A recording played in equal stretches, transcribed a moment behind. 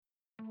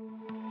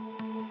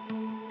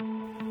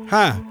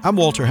Hi, I'm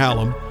Walter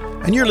Hallam,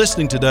 and you're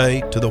listening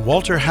today to the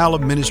Walter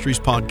Hallam Ministries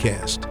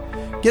podcast.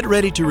 Get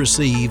ready to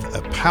receive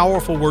a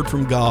powerful word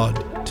from God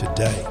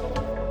today.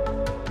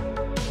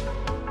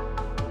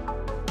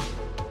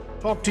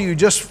 Talk to you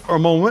just for a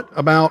moment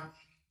about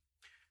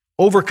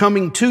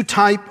overcoming two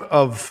type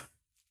of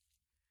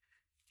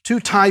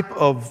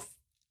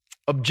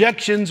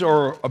objections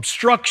or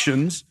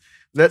obstructions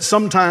that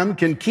sometimes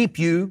can keep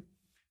you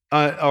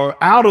or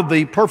out of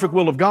the perfect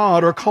will of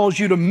God or cause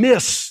you to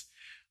miss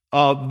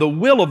the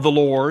will of the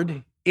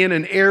Lord in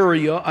an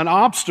area, an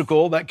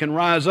obstacle that can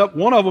rise up.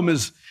 One of them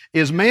is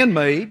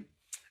man-made.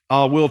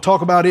 We'll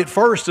talk about it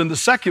first. And the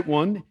second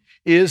one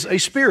is a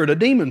spirit, a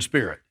demon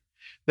spirit,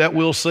 that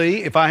we'll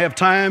see. If I have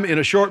time in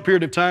a short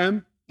period of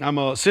time,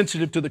 I'm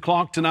sensitive to the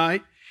clock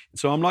tonight,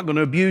 so I'm not going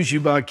to abuse you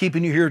by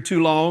keeping you here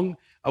too long.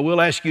 I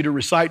will ask you to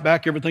recite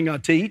back everything I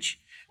teach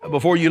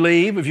before you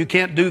leave. If you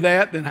can't do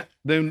that,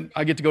 then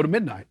I get to go to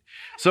midnight.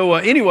 So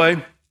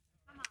anyway,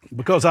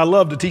 because I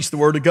love to teach the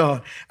Word of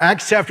God.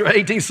 Acts chapter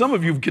 18, some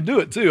of you could do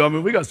it too. I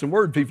mean, we got some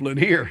Word people in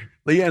here.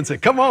 Leanne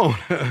said, come on.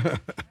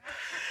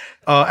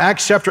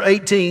 Acts chapter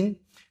 18,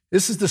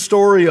 this is the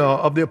story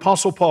of the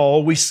Apostle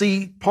Paul. We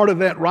see part of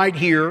that right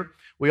here.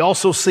 We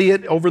also see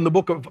it over in the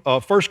book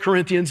of 1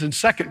 Corinthians and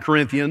 2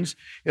 Corinthians.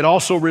 It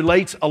also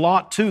relates a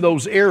lot to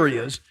those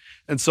areas.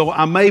 And so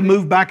I may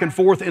move back and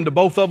forth into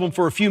both of them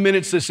for a few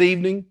minutes this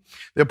evening.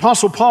 The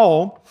Apostle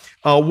Paul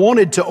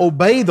wanted to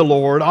obey the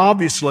Lord,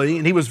 obviously,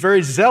 and he was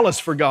very zealous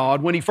for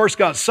God. When he first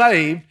got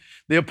saved,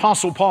 the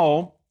Apostle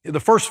Paul, the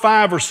first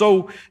 5 or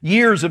so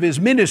years of his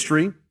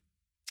ministry,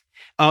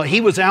 he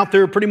was out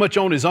there pretty much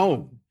on his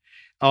own.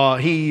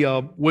 He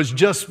was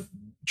just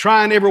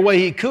trying every way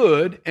he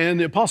could, and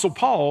the Apostle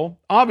Paul,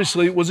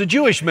 obviously, was a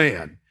Jewish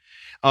man.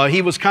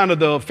 He was kind of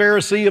the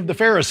Pharisee of the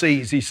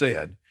Pharisees, he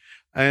said.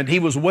 And he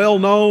was well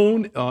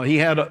known. He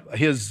had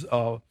his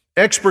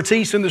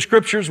expertise in the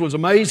Scriptures was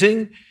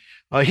amazing.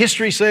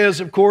 History says,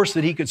 of course,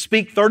 that he could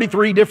speak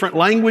 33 different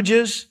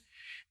languages.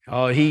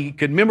 He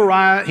had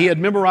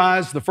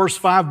memorized the first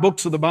 5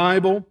 books of the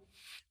Bible,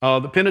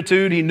 the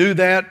Pentateuch. He knew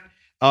that,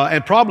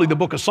 and probably the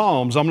book of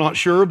Psalms. I'm not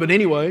sure, but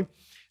anyway,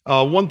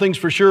 one thing's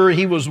for sure: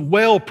 he was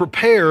well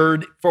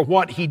prepared for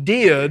what he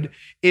did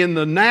in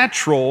the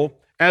natural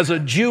as a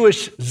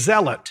Jewish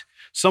zealot.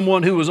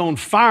 Someone who was on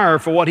fire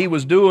for what he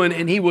was doing,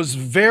 and he was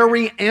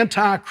very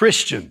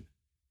anti-Christian.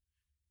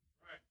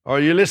 Are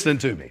you listening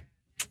to me?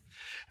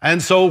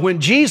 And so when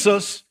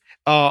Jesus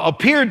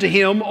appeared to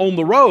him on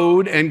the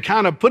road and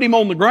kind of put him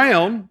on the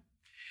ground,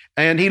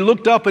 and he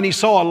looked up and he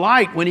saw a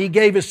light when he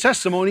gave his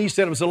testimony, he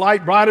said it was a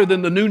light brighter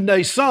than the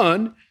noonday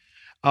sun.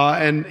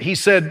 And he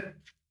said,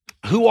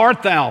 "Who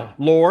art thou,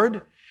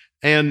 Lord?"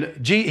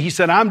 And he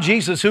said, "I'm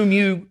Jesus whom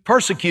you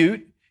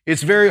persecute.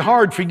 It's very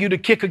hard for you to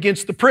kick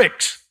against the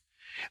pricks."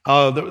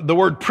 The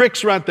word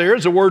pricks right there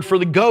is a word for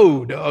the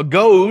goad. A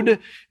goad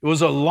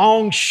was a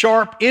long,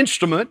 sharp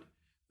instrument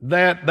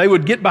that they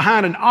would get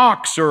behind an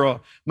ox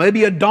or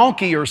maybe a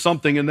donkey or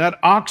something, and that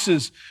ox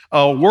is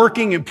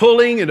working and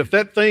pulling, and if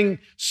that thing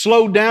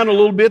slowed down a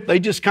little bit, they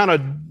just kind of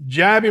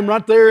jab him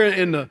right there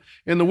in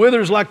the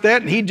withers like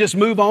that, and he'd just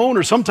move on,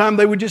 or sometimes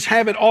they would just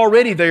have it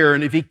already there,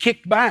 and if he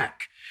kicked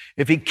back,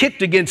 if he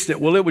kicked against it,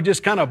 well, it would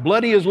just kind of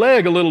bloody his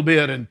leg a little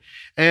bit,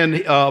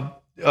 and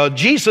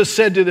Jesus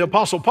said to the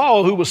Apostle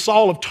Paul, who was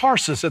Saul of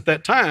Tarsus at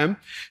that time,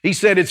 he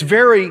said, it's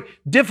very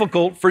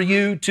difficult for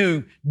you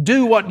to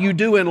do what you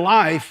do in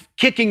life,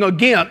 kicking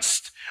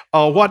against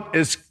what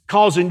is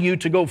causing you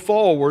to go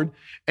forward.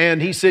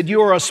 And he said, you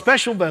are a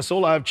special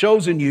vessel. I've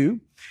chosen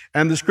you.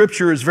 And the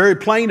Scripture is very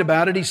plain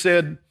about it. He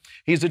said,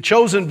 he's a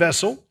chosen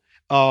vessel,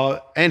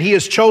 and he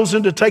is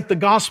chosen to take the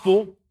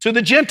gospel to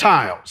the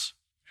Gentiles.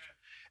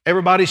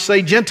 Everybody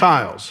say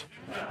Gentiles.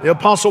 The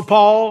Apostle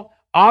Paul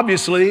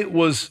obviously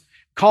was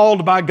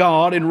called by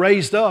God and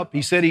raised up.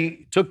 He said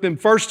he took them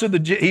first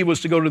he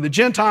was to go to the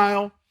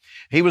Gentile,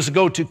 he was to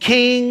go to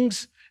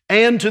kings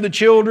and to the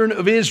children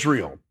of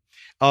Israel.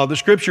 The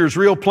Scripture is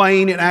real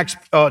plain in Acts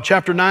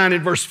chapter 9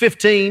 and verse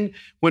 15.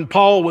 When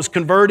Paul was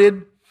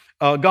converted,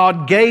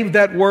 God gave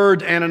that word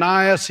to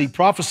Ananias. He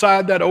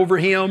prophesied that over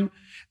him,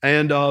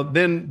 and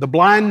then the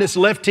blindness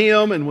left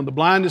him, and when the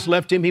blindness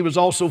left him, he was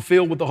also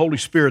filled with the Holy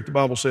Spirit, the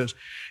Bible says.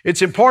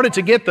 It's important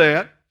to get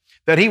that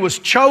he was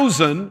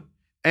chosen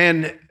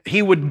and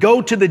he would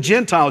go to the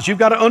Gentiles. You've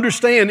got to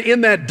understand,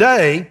 in that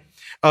day,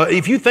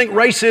 if you think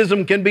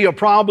racism can be a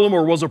problem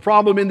or was a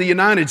problem in the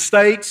United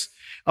States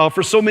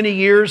for so many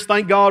years,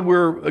 thank God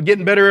we're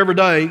getting better every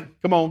day.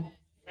 Come on.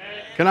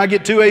 Can I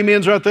get 2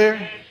 amens right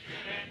there?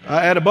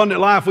 At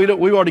Abundant Life, we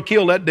already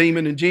killed that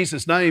demon in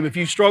Jesus' name. If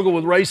you struggle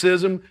with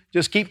racism,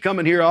 just keep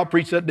coming here. I'll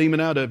preach that demon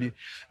out of you.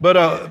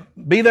 But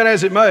be that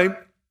as it may,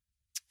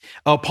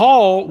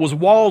 Paul was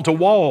wall to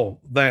wall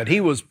that.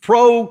 He was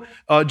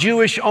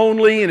pro-Jewish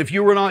only, and if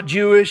you were not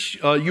Jewish,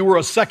 you were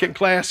a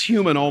second-class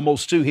human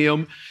almost to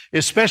him,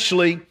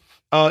 especially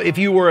if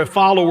you were a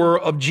follower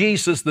of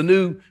Jesus, the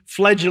new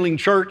fledgling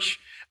church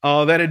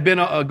that had been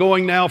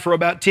going now for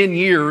about 10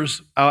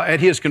 years at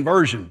his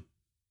conversion.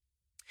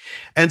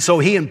 And so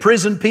he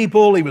imprisoned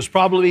people. He was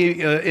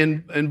probably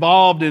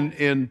involved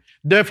in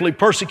definitely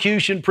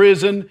persecution,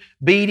 prison,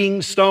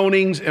 beatings,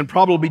 stonings, and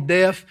probably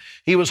death.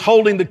 He was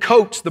holding the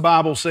coats, the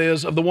Bible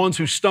says, of the ones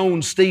who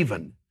stoned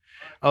Stephen.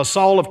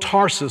 Saul of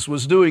Tarsus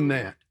was doing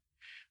that.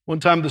 One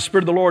time the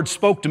Spirit of the Lord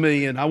spoke to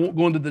me, and I won't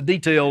go into the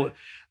detail,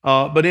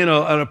 but in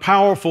a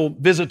powerful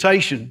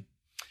visitation,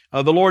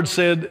 the Lord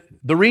said,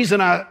 the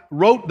reason I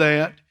wrote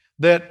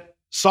that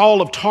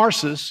Saul of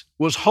Tarsus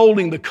was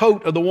holding the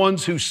coat of the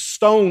ones who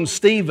stoned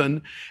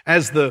Stephen.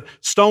 As the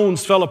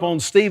stones fell upon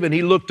Stephen,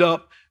 he looked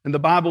up, and the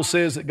Bible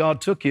says that God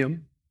took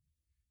him.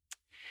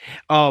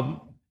 The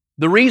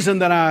reason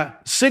that I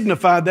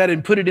signified that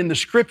and put it in the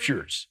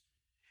Scriptures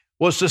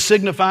was to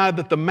signify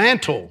that the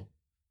mantle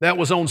that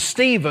was on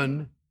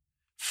Stephen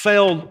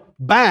fell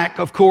back,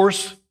 of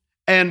course,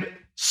 and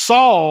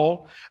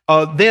Saul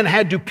then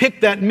had to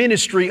pick that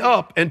ministry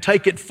up and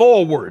take it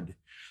forward.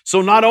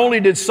 So not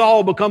only did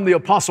Saul become the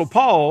Apostle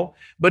Paul,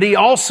 but he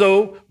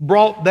also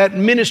brought that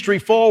ministry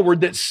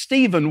forward that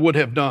Stephen would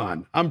have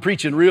done. I'm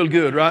preaching real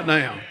good right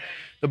now.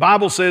 The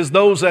Bible says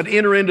those that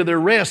enter into their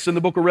rest in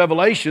the book of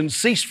Revelation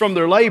cease from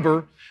their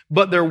labor,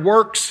 but their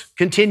works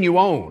continue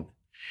on.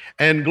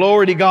 And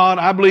glory to God,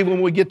 I believe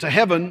when we get to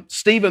heaven,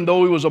 Stephen,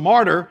 though he was a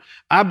martyr,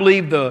 I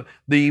believe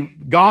the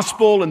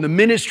gospel and the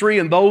ministry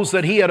and those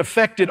that he had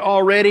affected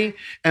already,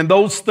 and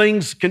those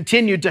things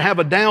continued to have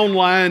a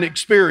downline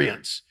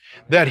experience,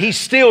 that he's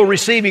still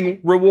receiving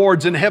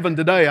rewards in heaven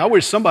today. I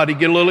wish somebody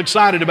get a little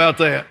excited about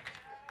that.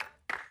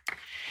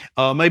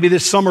 Maybe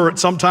this summer at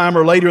some time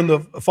or later in the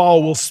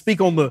fall, we'll speak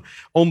on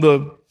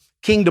the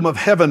kingdom of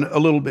heaven a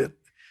little bit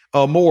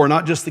more,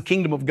 not just the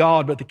kingdom of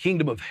God, but the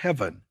kingdom of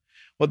heaven.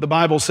 What the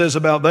Bible says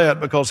about that,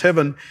 because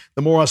heaven,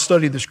 the more I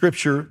study the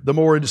Scripture, the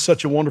more it is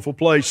such a wonderful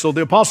place. So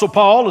the Apostle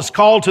Paul is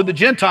called to the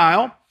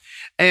Gentile,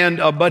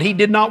 but he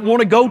did not want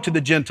to go to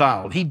the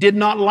Gentile. He did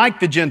not like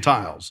the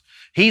Gentiles.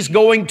 He's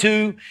going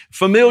to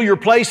familiar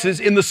places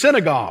in the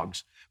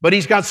synagogues, but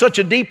he's got such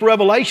a deep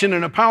revelation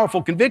and a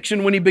powerful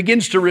conviction when he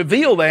begins to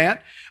reveal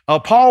that.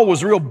 Paul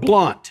was real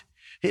blunt.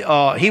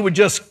 He would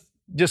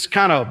just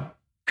kind of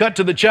cut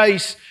to the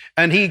chase,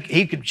 and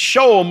he could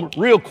show them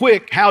real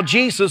quick how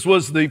Jesus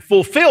was the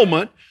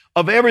fulfillment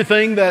of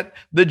everything that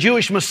the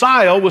Jewish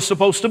Messiah was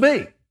supposed to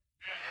be.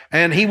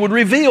 And he would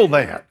reveal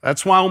that.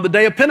 That's why on the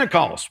day of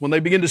Pentecost, when they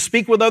began to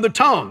speak with other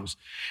tongues,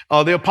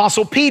 the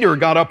Apostle Peter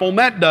got up on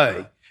that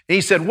day. He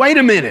said, wait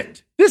a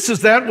minute, this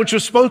is that which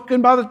was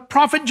spoken by the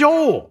prophet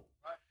Joel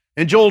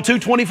in Joel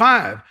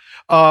 2:25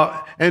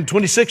 and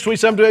 26,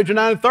 27, 28,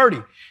 29, and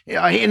 30.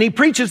 And he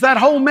preaches that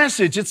whole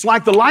message. It's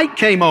like the light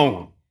came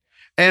on.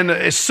 And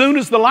as soon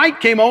as the light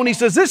came on, he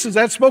says, this is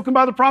that spoken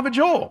by the prophet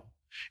Joel.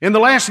 In the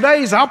last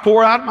days, I'll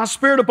pour out my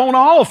Spirit upon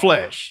all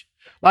flesh,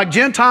 like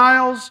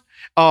Gentiles,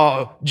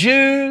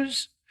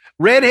 Jews,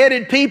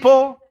 red-headed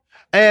people,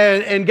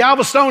 and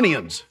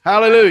Galvestonians.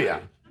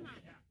 Hallelujah.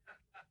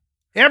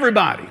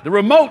 Everybody, the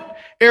remote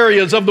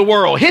areas of the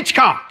world,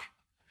 Hitchcock,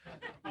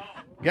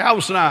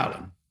 Galveston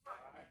Island.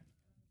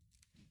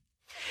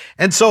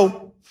 And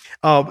so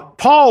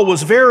Paul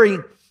was very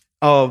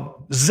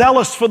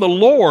zealous for the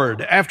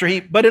Lord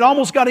but it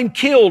almost got him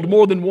killed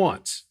more than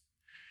once.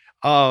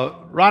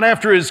 Right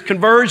after his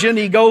conversion,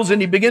 he goes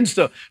and he begins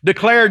to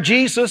declare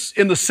Jesus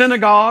in the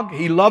synagogue.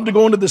 He loved to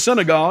go into the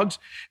synagogues,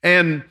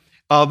 and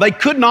they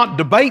could not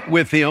debate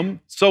with him,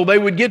 so they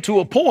would get to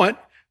a point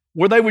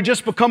where they would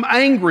just become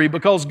angry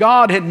because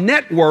God had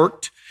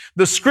networked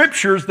the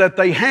scriptures that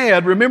they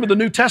had. Remember, the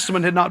New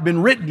Testament had not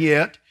been written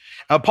yet.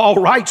 Paul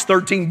writes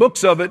 13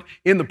 books of it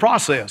in the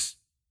process.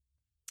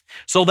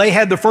 So they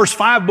had the first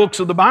 5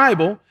 books of the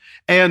Bible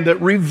and that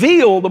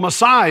reveal the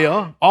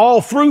Messiah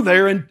all through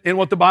there in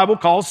what the Bible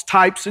calls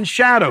types and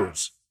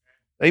shadows.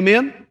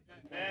 Amen?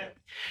 Amen.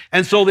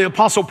 And so the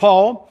Apostle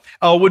Paul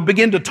would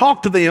begin to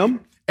talk to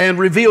them and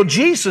reveal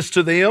Jesus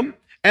to them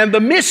and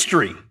the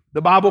mystery.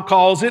 The Bible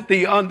calls it,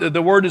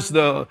 the word is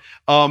the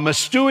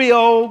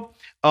mysterio,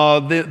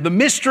 the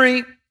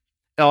mystery.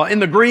 In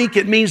the Greek,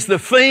 it means the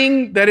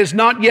thing that has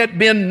not yet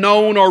been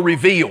known or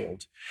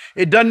revealed.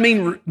 It doesn't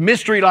mean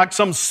mystery like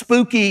some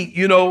spooky,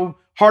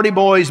 Hardy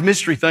Boys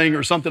mystery thing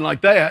or something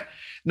like that.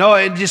 No,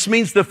 it just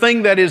means the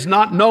thing that is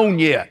not known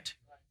yet.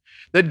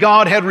 That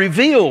God had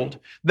revealed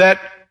that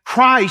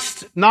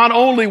Christ not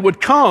only would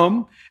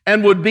come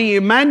and would be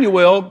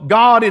Emmanuel,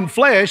 God in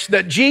flesh,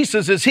 that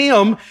Jesus is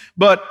Him,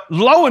 but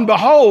lo and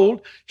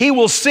behold, He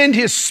will send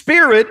His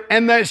Spirit,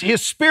 and that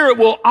His Spirit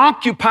will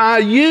occupy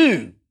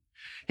you.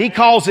 He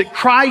calls it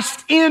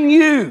Christ in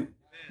you,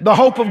 the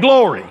hope of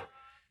glory.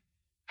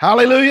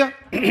 Hallelujah.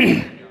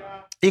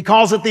 He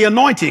calls it the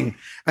anointing.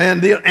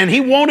 And He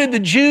wanted the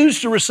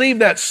Jews to receive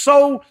that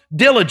so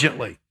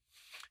diligently.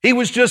 He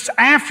was just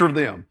after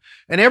them.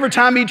 And every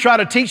time He'd try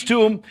to teach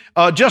to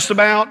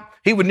them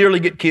he would nearly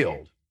get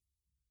killed.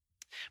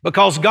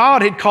 Because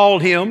God had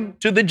called Him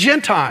to the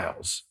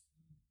Gentiles.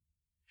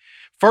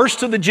 First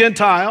to the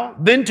Gentile,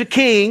 then to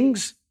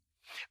kings,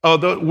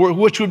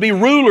 which would be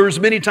rulers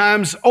many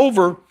times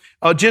over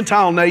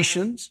Gentile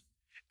nations,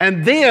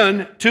 and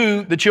then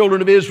to the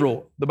children of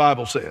Israel, the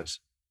Bible says.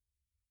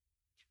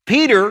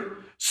 Peter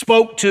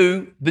spoke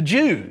to the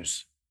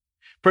Jews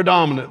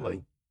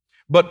predominantly,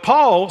 but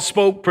Paul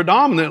spoke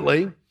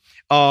predominantly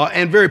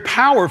and very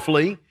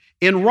powerfully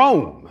in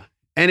Rome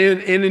and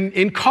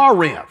in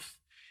Corinth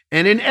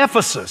and in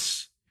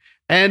Ephesus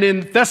and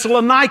in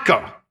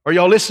Thessalonica. Are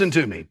y'all listening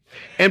to me?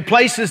 And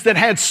places that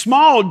had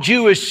small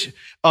Jewish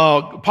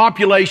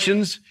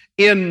populations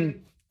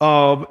in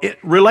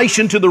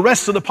relation to the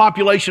rest of the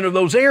population of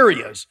those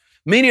areas.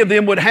 Many of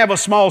them would have a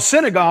small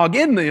synagogue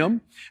in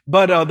them,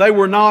 but they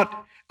were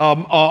not,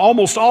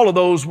 almost all of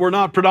those were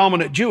not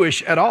predominant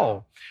Jewish at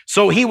all.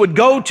 So he would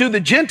go to the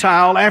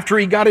Gentile after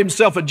he got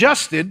himself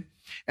adjusted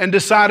and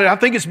decided, I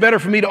think it's better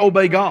for me to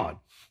obey God.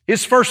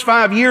 His first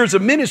 5 years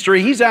of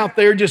ministry, he's out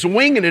there just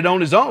winging it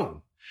on his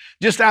own,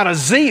 just out of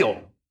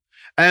zeal.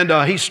 And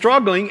he's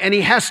struggling and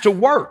he has to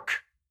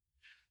work.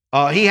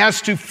 He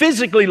has to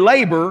physically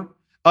labor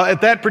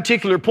at that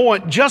particular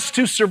point just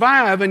to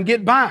survive and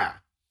get by.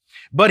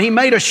 But he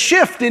made a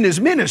shift in his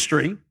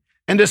ministry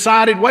and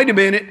decided, wait a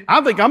minute,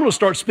 I think I'm going to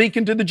start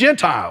speaking to the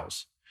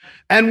Gentiles.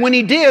 And when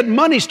he did,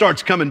 money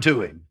starts coming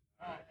to him.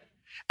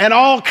 And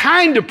all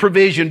kind of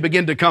provision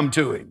began to come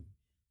to him.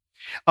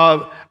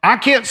 I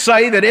can't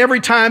say that every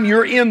time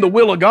you're in the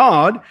will of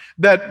God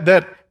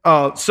that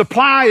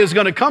supply is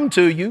going to come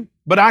to you,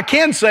 but I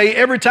can say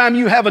every time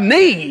you have a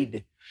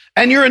need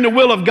and you're in the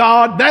will of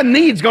God, that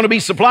need's going to be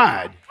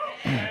supplied.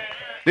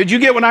 Did you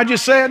get what I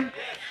just said?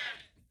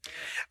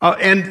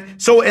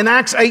 And so in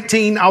Acts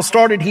 18, I'll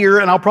start it here,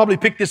 and I'll probably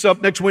pick this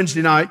up next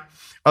Wednesday night,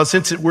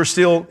 since we're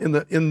still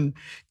in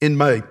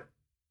May.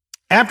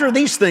 After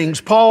these things,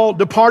 Paul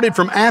departed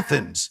from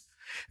Athens,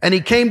 and he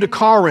came to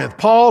Corinth.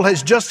 Paul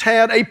has just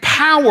had a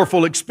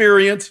powerful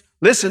experience,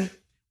 listen,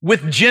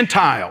 with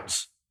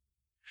Gentiles.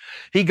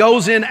 He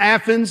goes in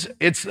Athens.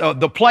 It's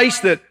the place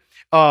that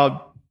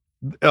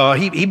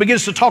he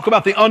begins to talk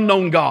about the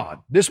unknown God.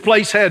 This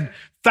place had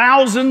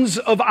thousands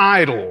of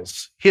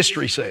idols,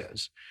 history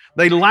says.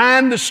 They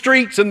lined the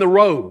streets and the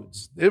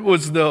roads. It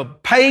was the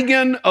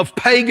pagan of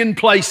pagan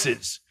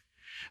places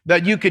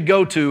that you could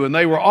go to, and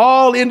they were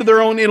all into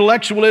their own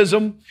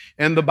intellectualism.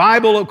 And the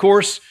Bible, of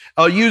course,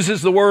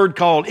 uses the word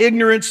called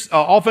ignorance.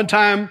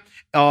 Oftentimes,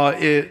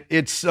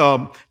 it's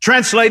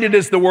translated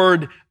as the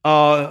word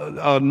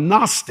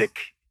Gnostic.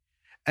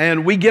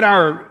 And we get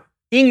our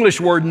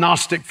English word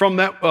Gnostic from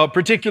that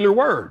particular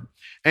word.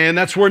 And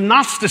that's where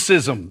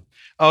Gnosticism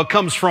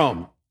comes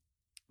from.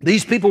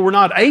 These people were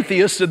not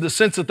atheists in the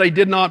sense that they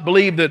did not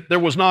believe that there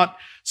was not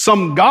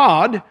some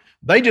God.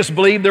 They just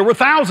believed there were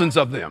thousands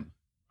of them,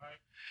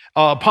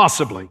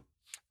 possibly.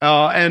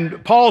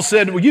 And Paul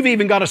said, well, you've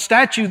even got a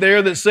statue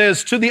there that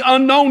says, to the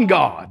unknown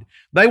God.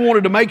 They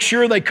wanted to make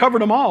sure they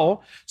covered them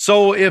all.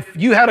 So if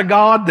you had a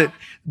God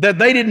that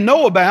they didn't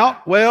know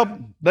about, well,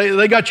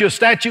 they got you a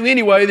statue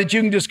anyway that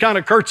you can just kind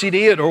of curtsy to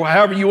it or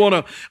however you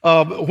want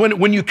to,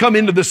 when you come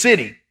into the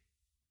city.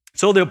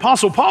 So the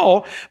Apostle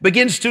Paul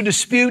begins to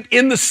dispute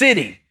in the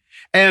city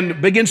and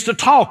begins to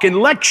talk and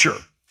lecture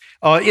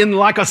in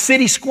like a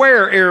city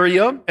square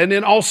area. And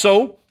then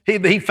also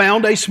he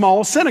found a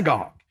small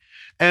synagogue.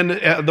 And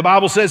the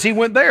Bible says he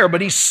went there,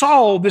 but he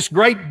saw this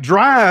great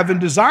drive and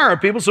desire of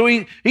people. So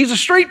he's a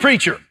street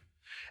preacher.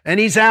 And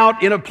he's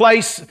out in a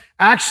place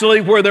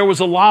actually where there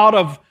was a lot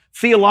of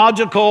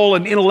theological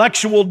and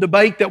intellectual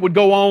debate that would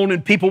go on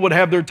and people would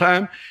have their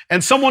time.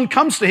 And someone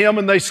comes to him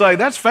and they say,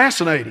 that's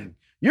fascinating.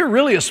 You're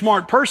really a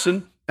smart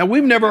person, and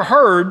we've never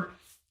heard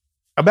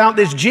about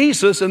this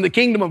Jesus and the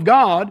kingdom of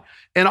God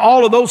and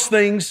all of those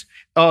things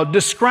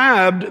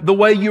described the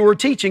way you were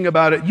teaching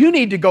about it. You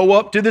need to go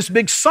up to this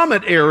big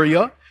summit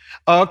area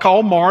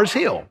called Mars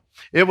Hill.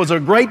 It was a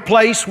great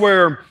place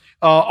where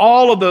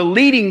all of the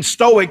leading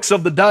Stoics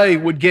of the day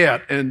would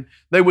get, and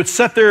they would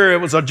sit there.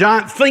 It was a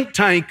giant think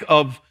tank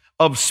of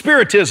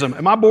Spiritism.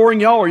 Am I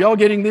boring y'all? Are y'all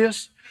getting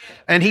this?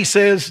 And he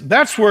says,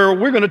 that's where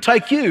we're going to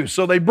take you.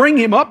 So they bring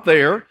him up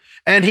there,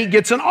 and he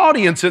gets an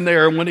audience in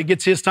there. And when it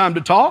gets his time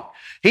to talk,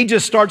 he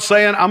just starts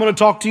saying, I'm going to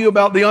talk to you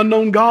about the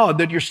unknown God,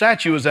 that your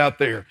statue is out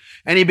there.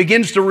 And he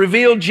begins to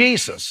reveal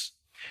Jesus.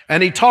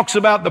 And he talks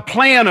about the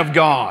plan of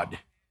God.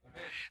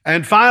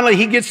 And finally,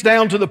 he gets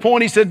down to the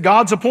point, he said,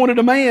 God's appointed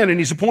a man, and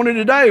he's appointed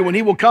a day when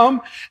he will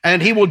come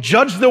and he will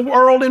judge the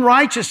world in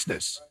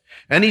righteousness.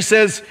 And he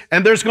says,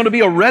 and there's going to be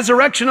a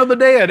resurrection of the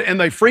dead.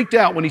 And they freaked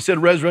out when he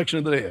said resurrection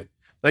of the dead.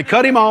 They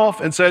cut him off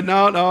and said,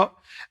 no,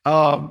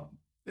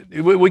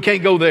 we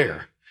can't go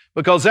there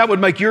because that would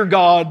make your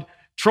God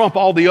trump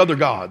all the other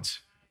gods.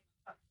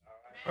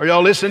 Are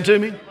y'all listening to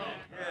me?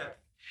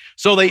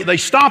 So they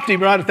stopped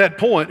him right at that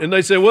point and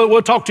they said, well,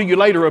 we'll talk to you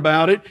later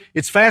about it.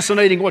 It's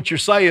fascinating what you're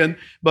saying,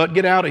 but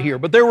get out of here.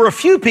 But there were a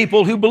few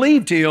people who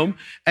believed him,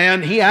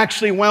 and he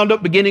actually wound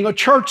up beginning a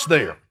church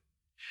there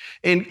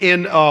in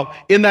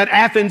that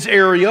Athens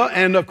area.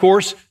 And of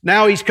course,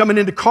 now he's coming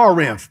into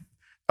Corinth,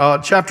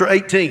 chapter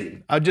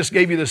 18. I just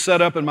gave you the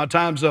setup and my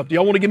time's up. Do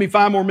y'all want to give me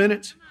 5 more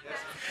minutes?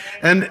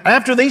 And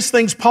after these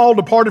things, Paul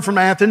departed from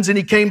Athens and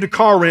he came to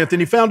Corinth,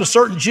 and he found a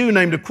certain Jew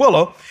named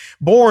Aquila,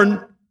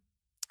 born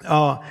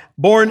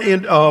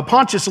in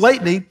Pontus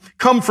Latiny,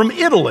 come from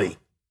Italy.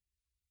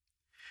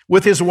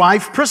 with his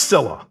wife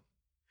Priscilla,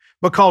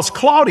 because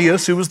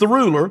Claudius, who was the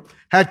ruler,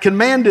 had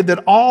commanded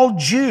that all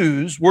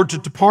Jews were to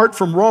depart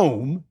from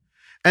Rome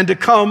and to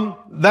come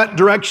that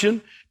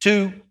direction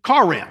to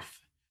Corinth.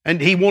 And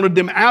he wanted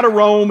them out of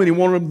Rome and he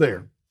wanted them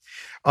there.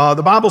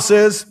 The Bible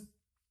says,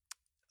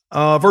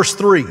 verse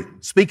 3,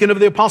 speaking of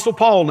the Apostle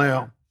Paul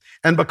now,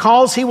 and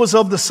because he was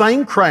of the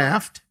same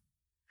craft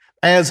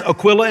as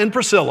Aquila and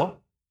Priscilla,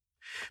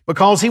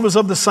 because he was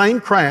of the same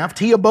craft,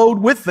 he abode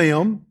with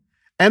them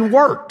and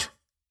worked.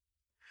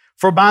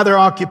 For by their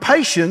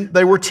occupation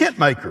they were tent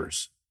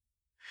makers.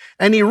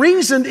 And he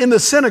reasoned in the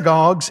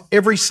synagogues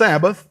every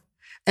Sabbath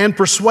and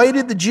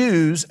persuaded the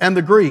Jews and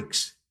the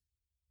Greeks.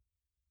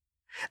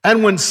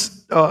 And when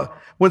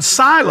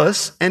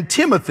Silas and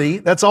Timothy,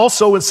 that's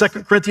also in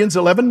 2 Corinthians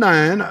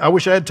 11:9, I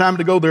wish I had time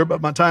to go there,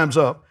 but my time's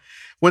up.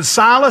 When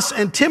Silas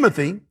and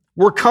Timothy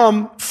were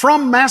come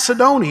from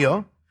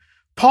Macedonia,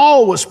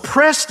 Paul was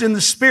pressed in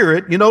the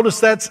Spirit. You notice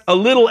that's a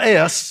little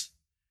s.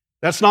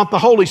 That's not the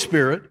Holy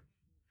Spirit.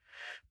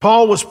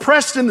 Paul was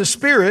pressed in the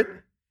Spirit,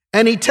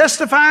 and he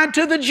testified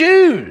to the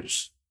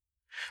Jews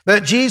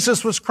that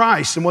Jesus was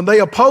Christ. And when they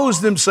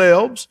opposed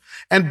themselves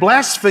and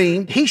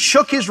blasphemed, he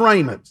shook his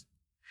raiment.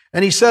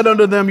 And he said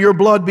unto them, your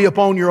blood be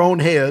upon your own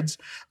heads.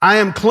 I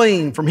am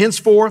clean. From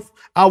henceforth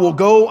I will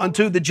go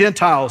unto the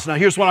Gentiles. Now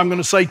here's what I'm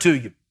going to say to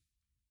you.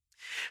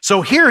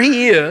 So here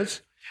he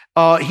is.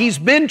 He's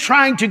been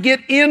trying to get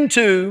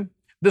into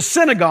the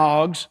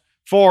synagogues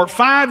for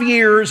 5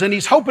 years, and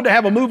he's hoping to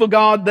have a move of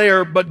God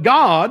there. But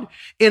God,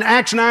 in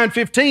Acts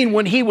 9:15,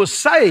 when he was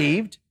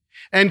saved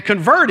and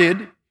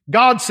converted,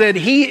 God said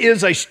he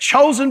is a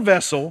chosen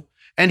vessel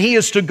and he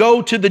is to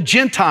go to the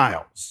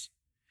Gentiles.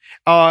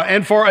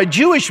 And for a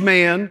Jewish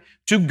man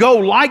to go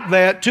like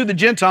that to the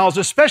Gentiles,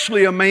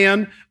 especially a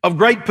man of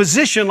great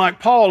position like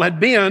Paul had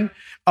been,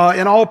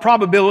 in all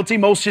probability,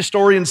 most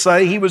historians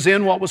say he was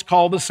in what was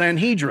called the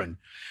Sanhedrin.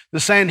 The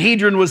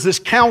Sanhedrin was this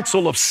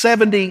council of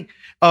 70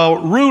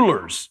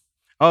 rulers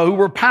who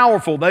were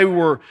powerful. They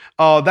were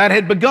that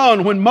had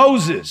begun when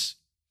Moses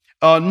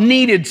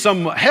needed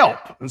some help,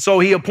 and so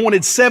he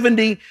appointed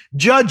 70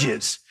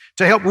 judges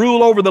to help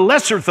rule over the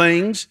lesser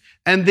things,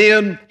 and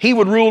then he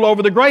would rule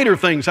over the greater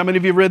things. How many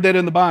of you have read that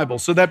in the Bible?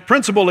 So that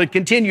principle had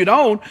continued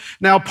on.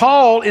 Now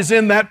Paul is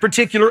in that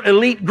particular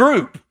elite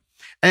group,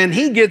 and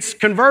he gets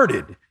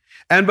converted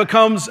and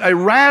becomes a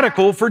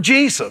radical for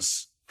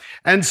Jesus.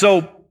 And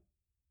so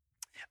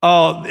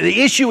the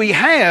issue he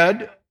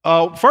had,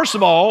 first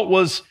of all,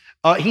 was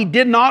he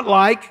did not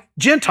like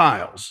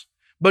Gentiles.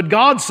 But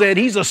God said,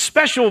 he's a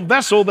special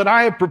vessel that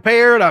I have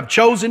prepared. I've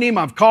chosen him,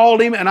 I've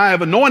called him, and I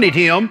have anointed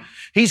him.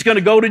 He's going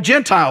to go to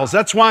Gentiles.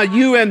 That's why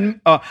you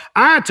and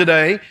I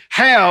today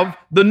have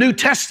the New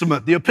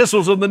Testament, the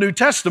epistles of the New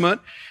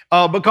Testament,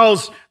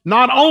 because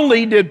not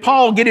only did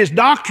Paul get his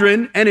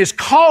doctrine and his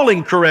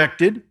calling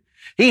corrected,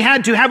 he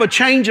had to have a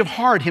change of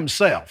heart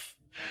himself.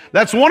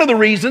 That's one of the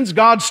reasons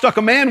God stuck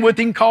a man with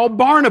him called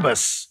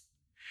Barnabas,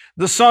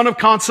 the son of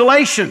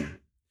consolation.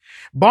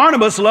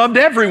 Barnabas loved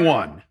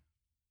everyone.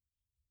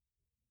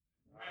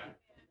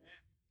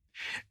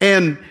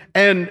 And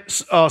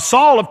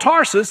Saul of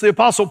Tarsus, the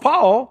Apostle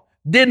Paul,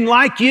 didn't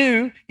like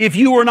you if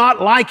you were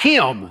not like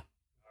him.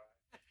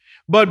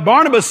 But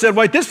Barnabas said,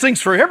 wait, this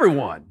thing's for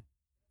everyone.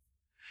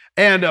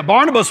 And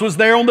Barnabas was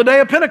there on the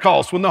day of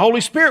Pentecost when the Holy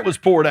Spirit was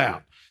poured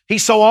out. He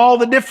saw all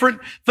the different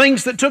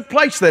things that took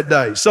place that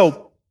day.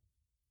 So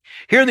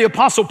here the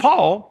Apostle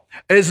Paul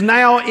is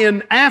now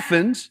in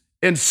Athens,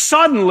 and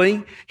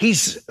suddenly he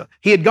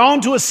had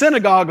gone to a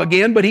synagogue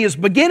again, but he is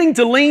beginning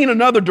to lean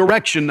another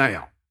direction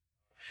now.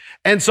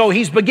 And so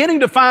he's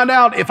beginning to find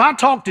out, if I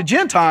talk to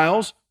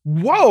Gentiles,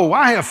 whoa,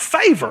 I have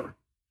favor.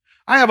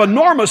 I have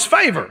enormous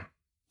favor,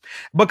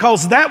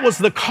 because that was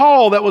the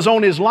call that was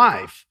on his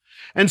life.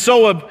 And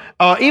so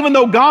even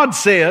though God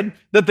said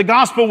that the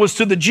gospel was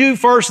to the Jew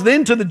first,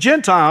 then to the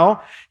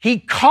Gentile, he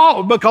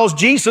called, because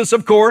Jesus,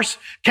 of course,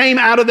 came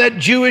out of that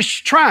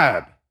Jewish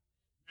tribe.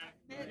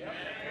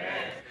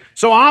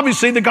 So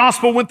obviously the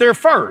gospel went there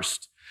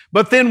first.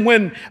 But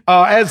then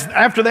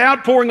after the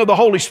outpouring of the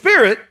Holy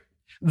Spirit,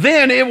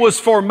 then it was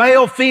for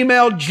male,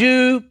 female,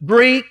 Jew,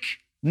 Greek,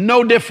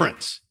 no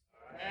difference.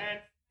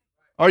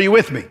 Are you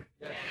with me?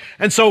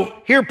 And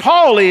so here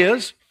Paul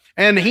is,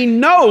 and he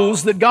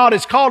knows that God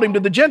has called him to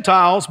the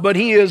Gentiles, but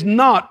he is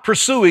not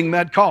pursuing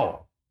that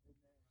call.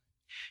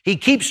 He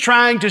keeps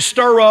trying to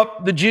stir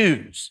up the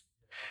Jews.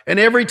 And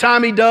every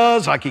time he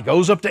does, like he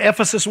goes up to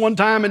Ephesus one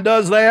time and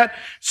does that,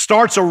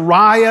 starts a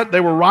riot.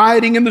 They were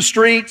rioting in the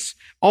streets,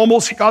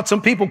 almost got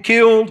some people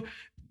killed.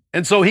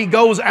 And so he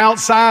goes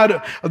outside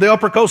of the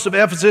upper coast of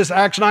Ephesus,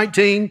 Acts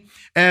 19,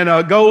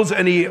 and goes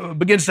and he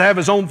begins to have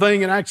his own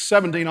thing in Acts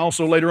 17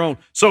 also later on.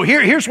 So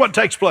here's what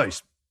takes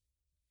place.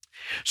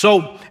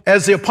 So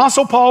as the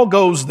Apostle Paul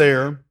goes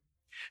there,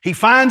 he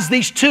finds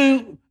these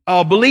two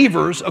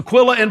believers,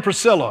 Aquila and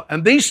Priscilla.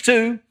 And these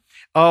two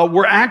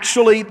were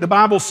actually, the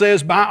Bible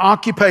says, by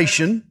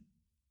occupation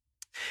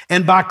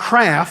and by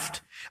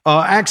craft,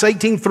 Acts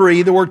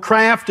 18:3, the word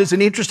craft is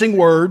an interesting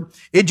word.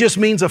 It just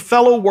means a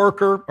fellow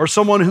worker or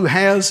someone who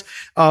has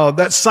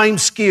that same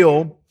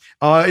skill.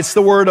 It's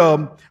the word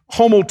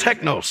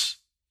homotechnos.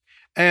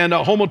 And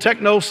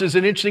homotechnos is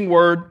an interesting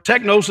word.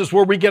 Technos is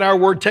where we get our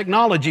word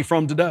technology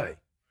from today.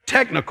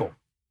 Technical.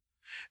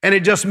 And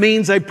it just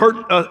means a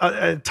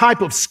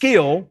type of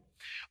skill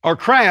or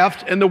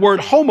craft. And the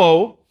word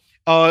homo,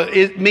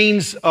 it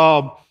means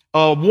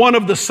one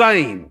of the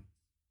same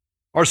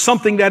or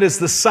something that is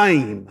the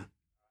same.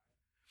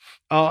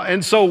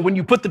 And so when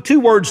you put the two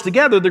words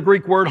together, the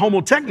Greek word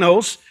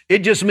homotechnos, it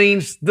just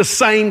means the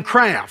same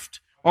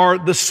craft or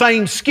the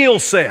same skill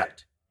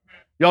set.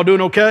 Y'all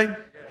doing okay?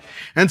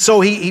 And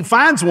so he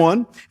finds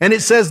one, and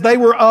it says they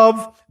were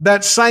of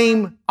that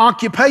same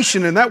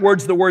occupation, and that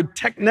word's the word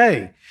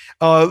techne.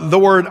 The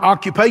word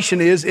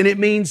occupation is, and it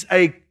means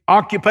a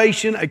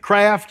occupation, a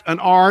craft, an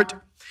art.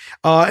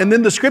 And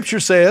then the scripture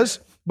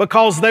says,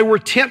 because they were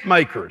tent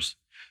makers.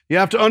 You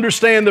have to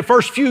understand the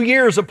first few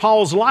years of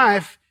Paul's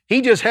life,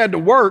 he just had to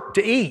work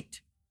to eat.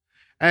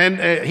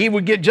 And he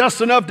would get just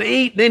enough to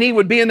eat. Then he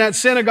would be in that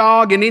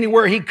synagogue and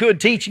anywhere he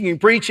could, teaching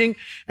and preaching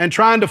and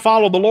trying to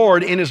follow the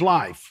Lord in his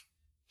life.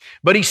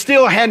 But he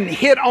still hadn't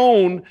hit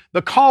on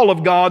the call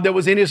of God that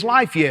was in his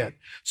life yet.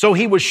 So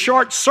he was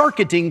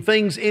short-circuiting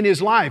things in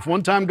his life.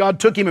 One time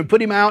God took him and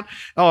put him out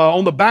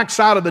on the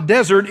backside of the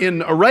desert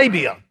in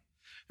Arabia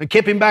and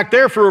kept him back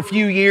there for a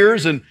few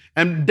years and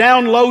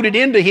downloaded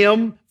into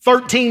him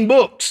 13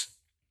 books.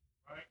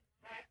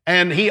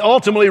 And he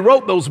ultimately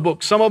wrote those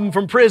books, some of them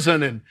from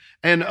prison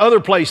and other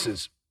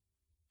places.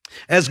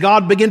 As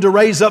God began to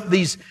raise up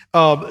these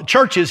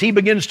churches, he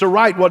begins to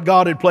write what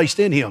God had placed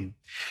in him.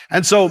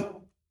 And so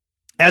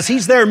as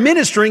he's there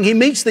ministering, he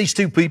meets these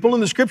two people,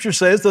 and the scripture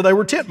says that they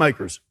were tent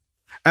makers.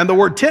 And the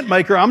word tent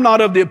maker, I'm not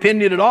of the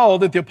opinion at all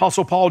that the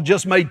Apostle Paul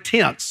just made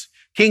tents.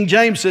 King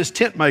James says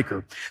tent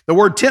maker. The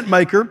word tent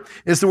maker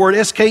is the word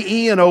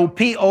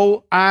skenopoios,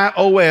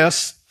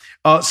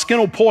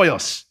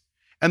 skenopoios.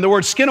 And the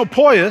word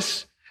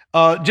skenopoios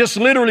just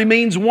literally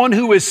means one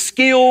who is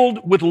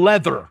skilled with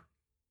leather.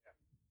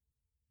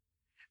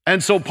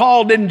 And so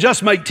Paul didn't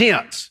just make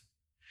tents.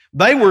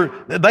 They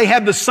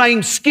had the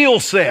same skill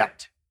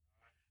set.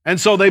 And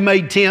so they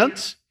made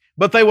tents,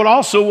 but they would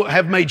also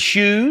have made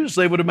shoes.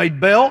 They would have made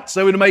belts.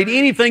 They would have made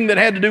anything that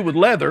had to do with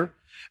leather.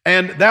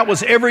 And that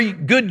was every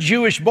good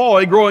Jewish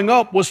boy growing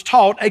up was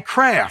taught a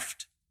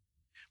craft,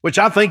 which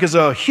I think is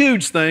a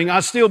huge thing. I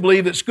still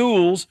believe that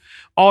schools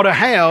ought to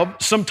have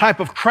some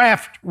type of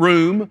craft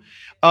room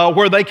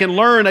where they can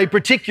learn a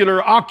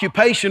particular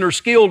occupation or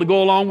skill to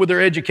go along with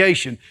their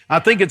education. I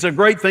think it's a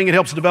great thing. It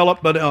helps develop.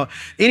 But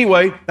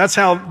anyway, that's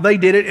how they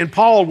did it. And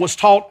Paul was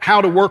taught how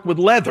to work with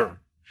leather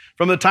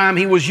from the time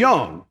he was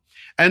young.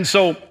 And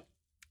so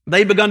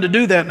they begun to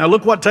do that. Now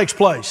look what takes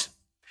place.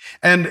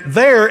 And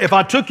there, if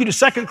I took you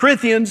to 2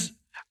 Corinthians,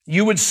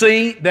 you would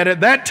see that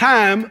at that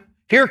time,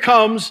 here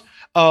comes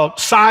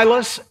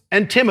Silas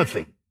and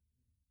Timothy.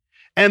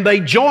 And they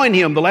join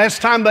him. The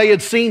last time they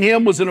had seen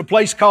him was in a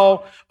place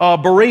called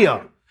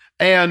Berea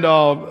and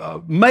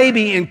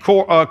maybe in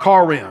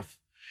Corinth.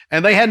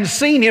 And they hadn't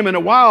seen him in a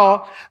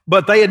while,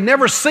 but they had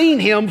never seen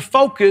him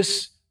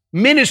focus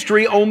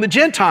ministry on the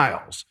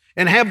Gentiles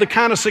and have the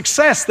kind of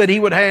success that he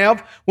would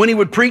have when he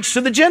would preach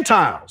to the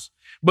Gentiles.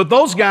 But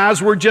those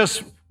guys were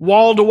just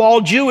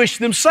wall-to-wall Jewish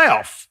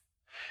themselves.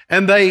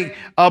 And they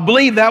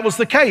believed that was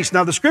the case.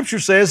 Now, the scripture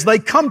says they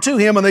come to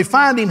him and they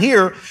find him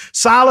here.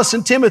 Silas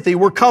and Timothy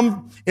were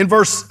come in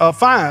verse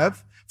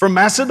 5 from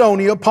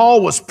Macedonia.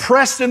 Paul was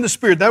pressed in the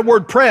Spirit. That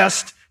word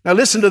pressed, now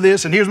listen to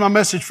this, and here's my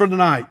message for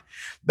tonight.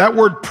 That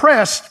word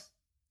pressed,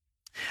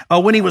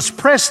 when he was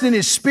pressed in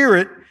his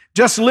spirit,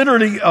 just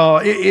literally,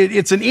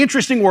 it's an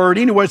interesting word.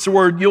 Anyway, it's the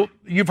word,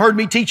 you've heard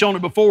me teach on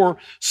it before,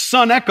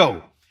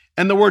 suneko.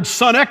 And the word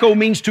suneko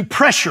means to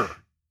pressure.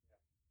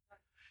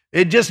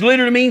 It just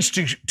literally means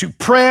to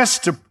press,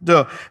 to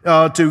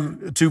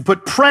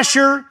put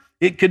pressure.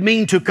 It could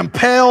mean to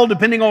compel,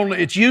 depending on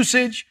its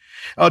usage,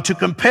 to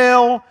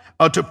compel,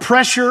 to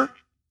pressure,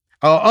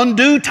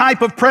 undue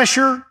type of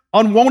pressure,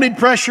 unwanted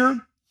pressure.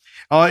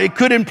 It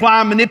could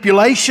imply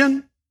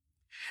manipulation.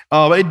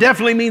 It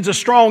definitely means a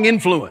strong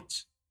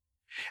influence.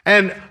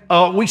 And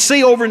we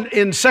see over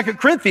in 2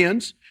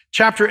 Corinthians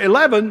chapter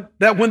 11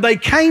 that when they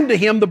came to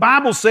him, the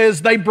Bible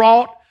says they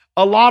brought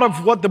a lot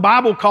of what the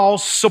Bible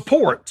calls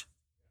support.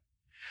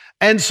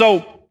 And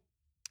so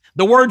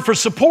the word for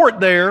support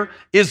there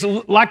is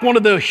like one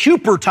of the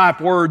Huper type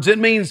words. It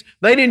means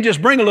they didn't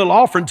just bring a little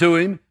offering to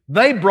him.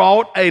 They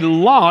brought a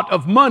lot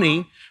of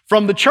money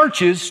from the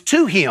churches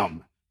to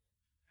him.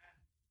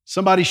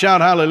 Somebody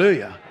shout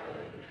hallelujah.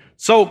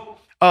 So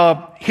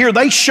here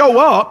they show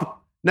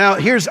up. Now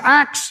here's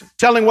Acts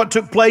telling what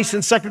took place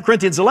in 2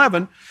 Corinthians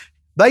 11.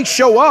 They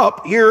show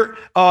up here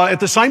at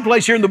the same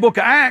place here in the book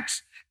of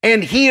Acts.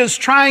 And he is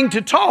trying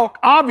to talk,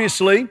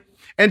 obviously,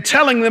 and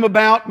telling them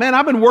about, man,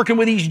 I've been working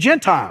with these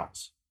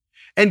Gentiles.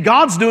 And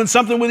God's doing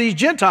something with these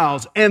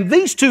Gentiles. And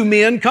these two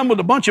men come with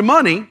a bunch of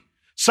money,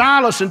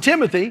 Silas and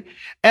Timothy,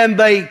 and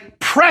they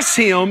press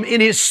him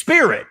in his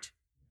spirit.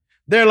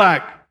 They're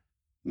like,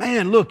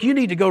 man, look, you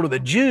need to go to the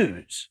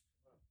Jews.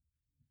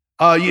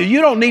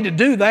 You don't need to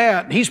do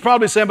that. He's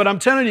probably saying, but I'm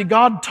telling you,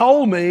 God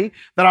told me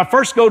that I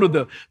first go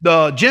to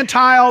the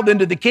Gentile, then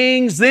to the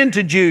kings, then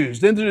to Jews,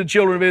 then to the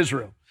children of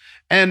Israel.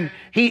 And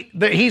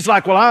he's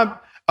like,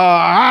 well,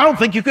 I don't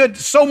think you could.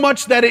 So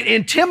much that it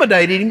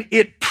intimidated him,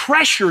 it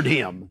pressured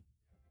him.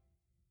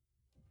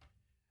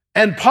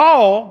 And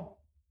Paul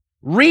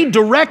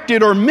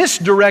redirected or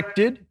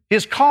misdirected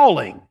his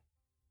calling.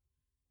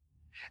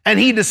 And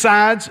he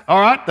decides,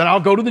 all right, then I'll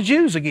go to the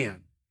Jews again.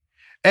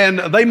 And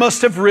they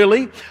must have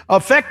really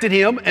affected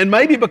him, and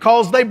maybe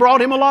because they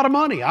brought him a lot of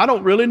money. I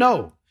don't really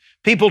know.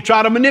 People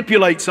try to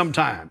manipulate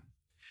sometime.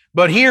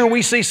 But here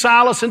we see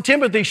Silas and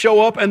Timothy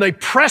show up, and they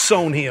press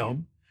on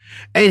him,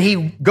 and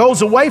he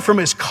goes away from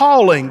his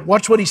calling.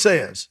 Watch what he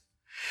says.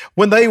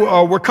 When they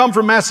were come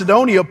from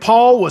Macedonia,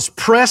 Paul was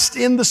pressed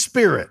in the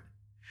Spirit.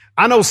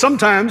 I know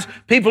sometimes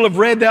people have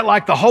read that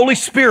like the Holy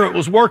Spirit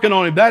was working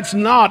on him. That's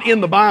not in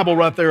the Bible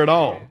right there at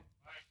all.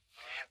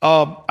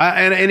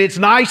 And it's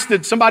nice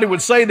that somebody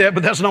would say that,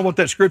 but that's not what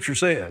that scripture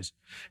says.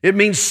 It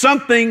means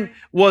something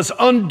was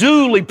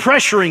unduly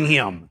pressuring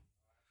him.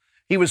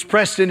 He was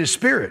pressed in his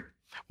spirit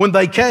when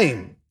they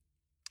came.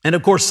 And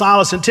of course,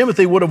 Silas and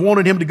Timothy would have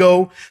wanted him to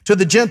go to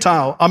the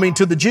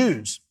to the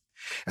Jews.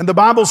 And the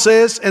Bible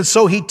says, and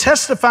so he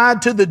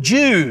testified to the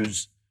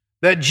Jews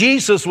that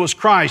Jesus was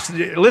Christ.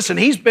 Listen,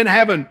 he's been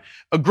having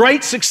a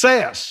great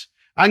success.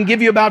 I can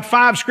give you about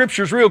 5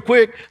 scriptures real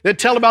quick that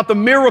tell about the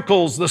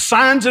miracles, the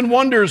signs and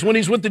wonders when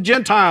he's with the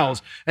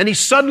Gentiles. And he's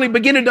suddenly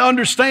beginning to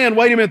understand,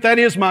 wait a minute, that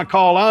is my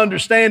call. I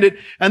understand it.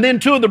 And then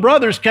 2 of the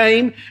brothers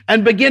came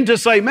and began to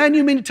say, man,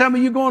 you mean to tell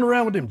me you're going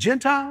around with them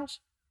Gentiles?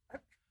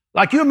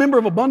 Like you're a member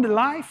of Abundant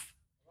Life?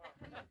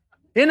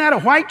 Isn't that a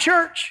white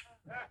church?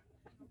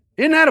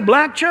 Isn't that a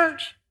black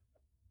church?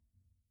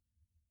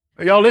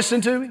 Are y'all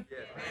listening to me?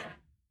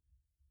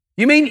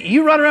 You mean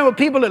you run around with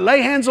people that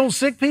lay hands on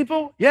sick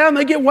people? Yeah, and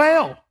they get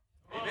well.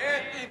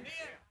 Amen.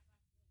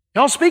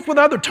 Y'all speak with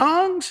other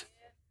tongues?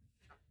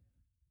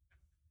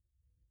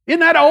 Isn't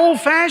that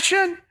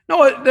old-fashioned?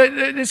 No,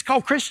 it's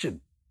called Christian.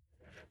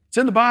 It's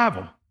in the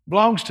Bible. It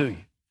belongs to you.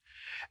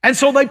 And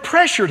so they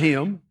pressured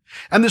him,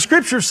 and the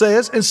scripture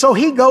says, and so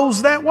he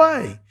goes that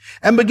way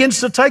and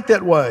begins to take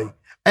that way.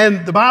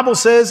 And the Bible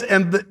says,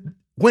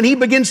 when he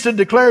begins to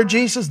declare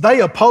Jesus, they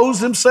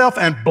opposed themselves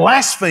and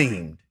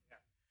blasphemed.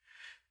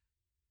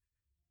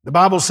 The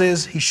Bible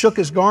says he shook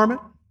his garment.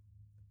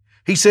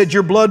 He said,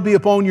 your blood be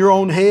upon your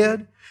own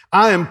head.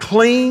 I am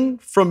clean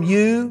from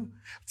you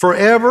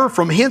forever.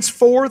 From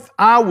henceforth,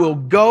 I will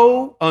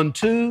go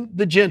unto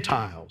the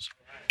Gentiles.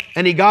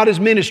 And he got his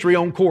ministry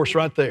on course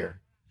right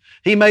there.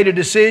 He made a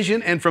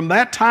decision, and from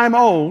that time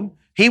on,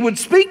 he would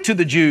speak to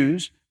the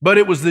Jews, but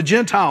it was the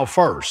Gentile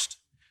first.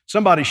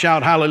 Somebody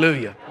shout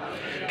hallelujah.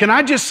 Can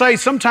I just say,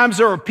 sometimes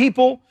there are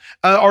people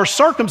or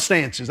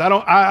circumstances. I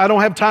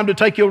don't have time to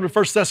take you over to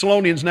 1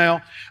 Thessalonians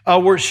now,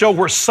 where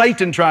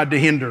Satan tried to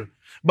hinder.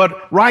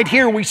 But right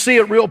here we see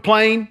it real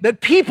plain that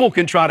people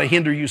can try to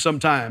hinder you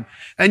sometime.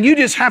 And you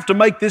just have to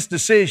make this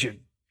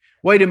decision.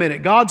 Wait a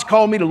minute, God's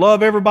called me to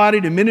love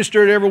everybody, to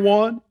minister to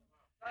everyone.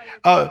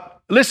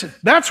 Listen,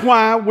 that's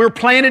why we're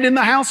planted in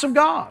the house of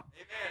God.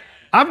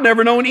 I've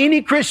never known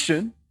any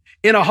Christian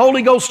in a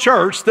Holy Ghost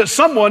church that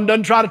someone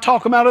doesn't try to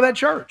talk them out of that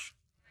church.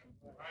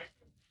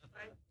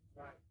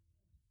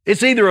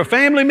 It's either a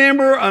family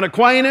member, an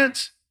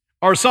acquaintance,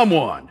 or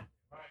someone.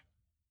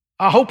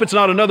 I hope it's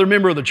not another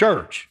member of the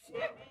church.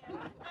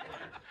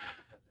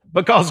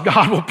 Because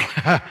God will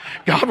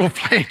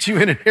plant you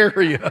in an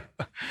area.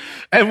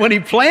 And when He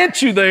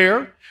plants you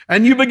there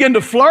and you begin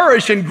to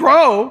flourish and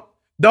grow,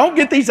 don't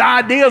get these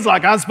ideas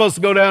like I'm supposed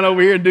to go down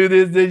over here and do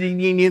this,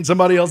 and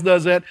somebody else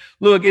does that.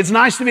 Look, it's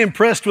nice to be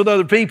impressed with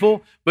other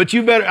people, but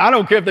you better, I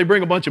don't care if they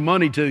bring a bunch of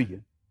money to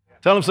you.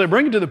 Tell them, say,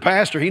 bring it to the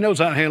pastor. He knows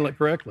how to handle it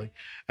correctly.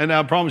 And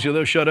I promise you,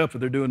 they'll shut up if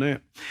they're doing that.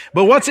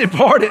 But what's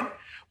important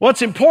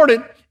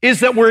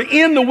is that we're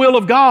in the will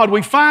of God.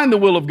 We find the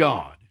will of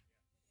God.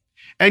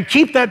 And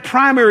keep that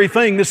primary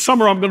thing. This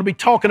summer I'm going to be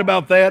talking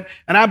about that,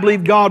 and I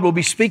believe God will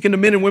be speaking to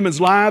men and women's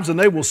lives, and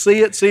they will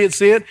see it.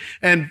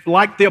 And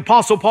like the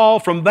Apostle Paul,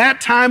 from that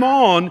time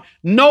on,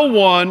 no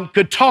one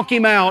could talk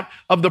him out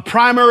of the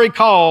primary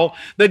call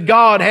that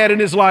God had in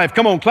his life.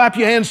 Come on, clap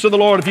your hands to the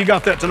Lord if you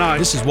got that tonight.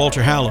 This is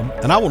Walter Hallam,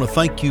 and I want to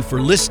thank you for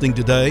listening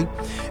today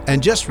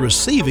and just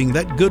receiving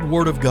that good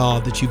word of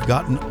God that you've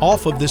gotten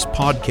off of this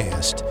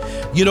podcast.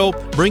 You know,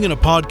 bringing a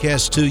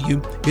podcast to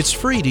you, it's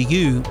free to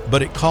you,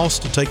 but it costs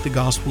to take the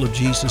gospel of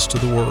Jesus to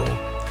the world.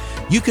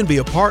 You can be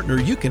a partner.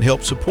 You can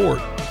help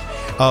support.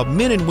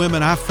 Men and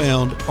women I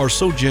found are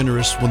so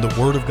generous when the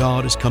Word of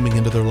God is coming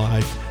into their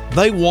life.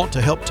 They want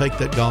to help take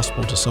that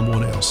gospel to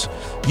someone else.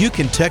 You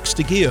can text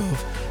to give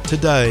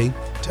today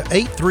to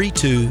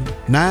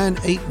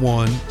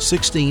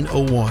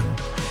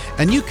 832-981-1601.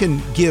 And you can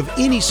give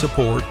any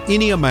support,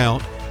 any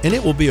amount, and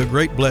it will be a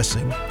great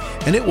blessing.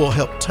 And it will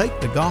help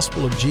take the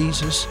gospel of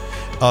Jesus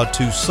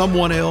to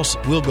someone else.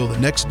 We'll go the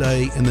next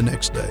day and the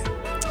next day.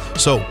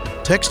 So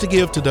Text to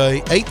give today,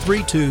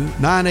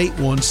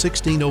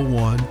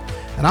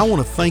 832-981-1601. And I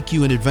want to thank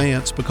you in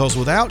advance, because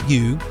without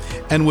you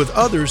and with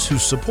others who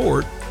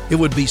support, it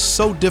would be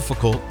so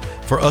difficult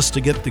for us to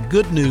get the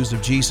good news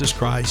of Jesus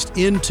Christ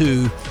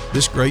into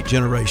this great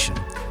generation.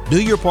 Do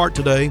your part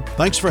today.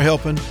 Thanks for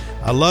helping.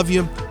 I love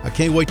you. I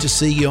can't wait to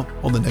see you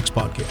on the next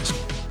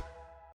podcast.